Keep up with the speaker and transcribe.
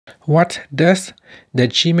What does the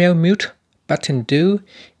Gmail mute button do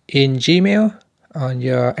in Gmail on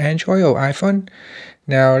your Android or iPhone?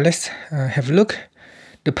 Now let's have a look.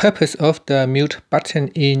 The purpose of the mute button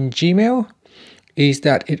in Gmail is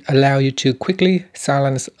that it allows you to quickly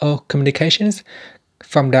silence all communications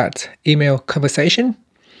from that email conversation.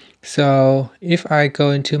 So if I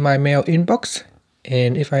go into my mail inbox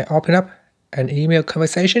and if I open up an email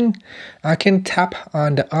conversation, I can tap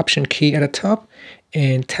on the option key at the top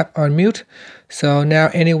and tap on mute. So now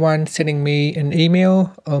anyone sending me an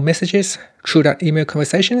email or messages through that email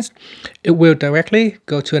conversations, it will directly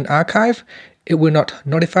go to an archive. It will not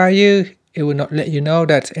notify you. It will not let you know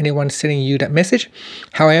that anyone's sending you that message.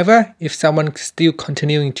 However, if someone's still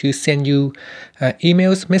continuing to send you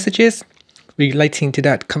emails, messages relating to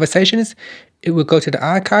that conversations, it will go to the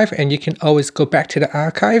archive, and you can always go back to the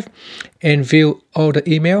archive and view all the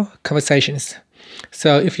email conversations.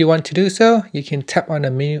 So if you want to do so, you can tap on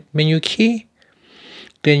the menu key,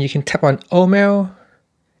 then you can tap on all mail,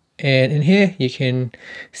 and in here you can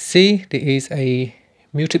see there is a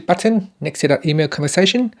muted button next to that email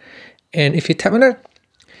conversation, and if you tap on it,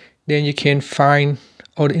 then you can find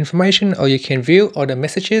all the information, or you can view all the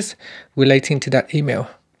messages relating to that email.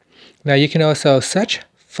 Now you can also search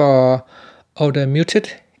for all the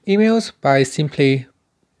muted emails by simply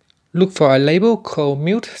look for a label called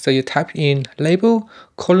mute. So you type in label,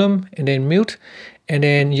 column, and then mute, and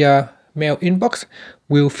then your mail inbox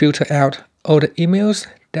will filter out all the emails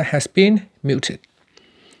that has been muted.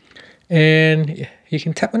 And you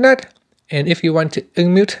can tap on that. And if you want to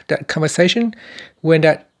unmute that conversation, when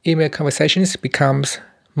that email conversations becomes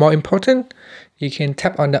more important, you can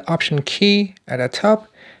tap on the option key at the top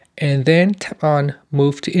and then tap on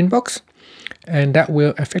move to inbox, and that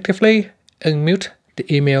will effectively unmute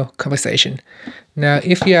the email conversation. Now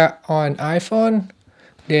if you're on iPhone,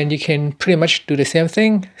 then you can pretty much do the same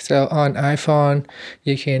thing. So on iPhone,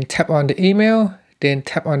 you can tap on the email, then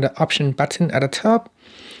tap on the option button at the top,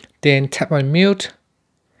 then tap on mute,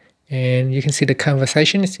 and you can see the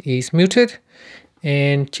conversations is muted.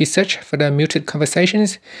 And to search for the muted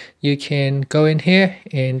conversations, you can go in here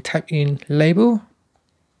and type in label,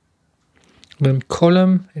 then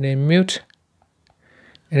column, and then mute,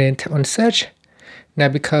 and then tap on search. Now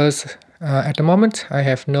because at the moment I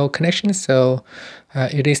have no connection, so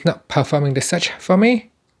it is not performing the search for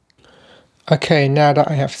me. Okay, now that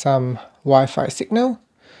I have some Wi-Fi signal,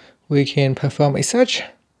 we can perform a search,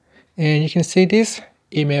 and you can see this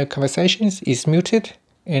email conversations is muted.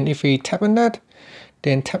 And if we tap on that,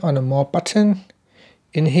 then tap on the more button.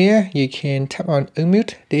 In here you can tap on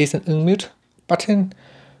unmute. There is an unmute button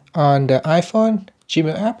on the iPhone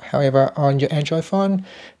Gmail app. However, on your Android phone,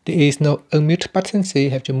 there is no unmute button, so you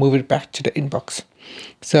have to move it back to the inbox.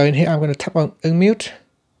 So in here, I'm going to tap on unmute,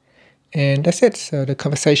 and that's it. So the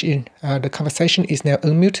conversation is now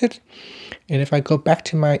unmuted. And if I go back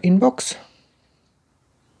to my inbox,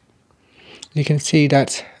 you can see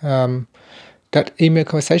that that email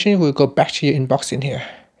conversation will go back to your inbox in here.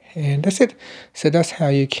 And that's it. So that's how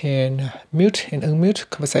you can mute and unmute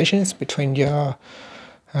conversations between your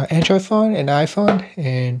Android phone and iPhone.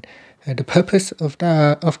 And the purpose of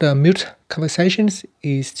the mute conversations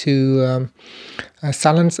is to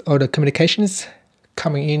silence all the communications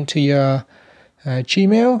coming into your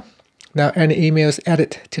Gmail. Now any emails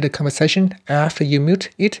added to the conversation after you mute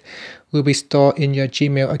it will be stored in your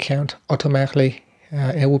Gmail account automatically.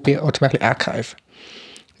 It will be automatically archived.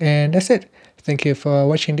 And that's it. Thank you for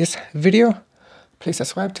watching this video. Please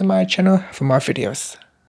subscribe to my channel for more videos.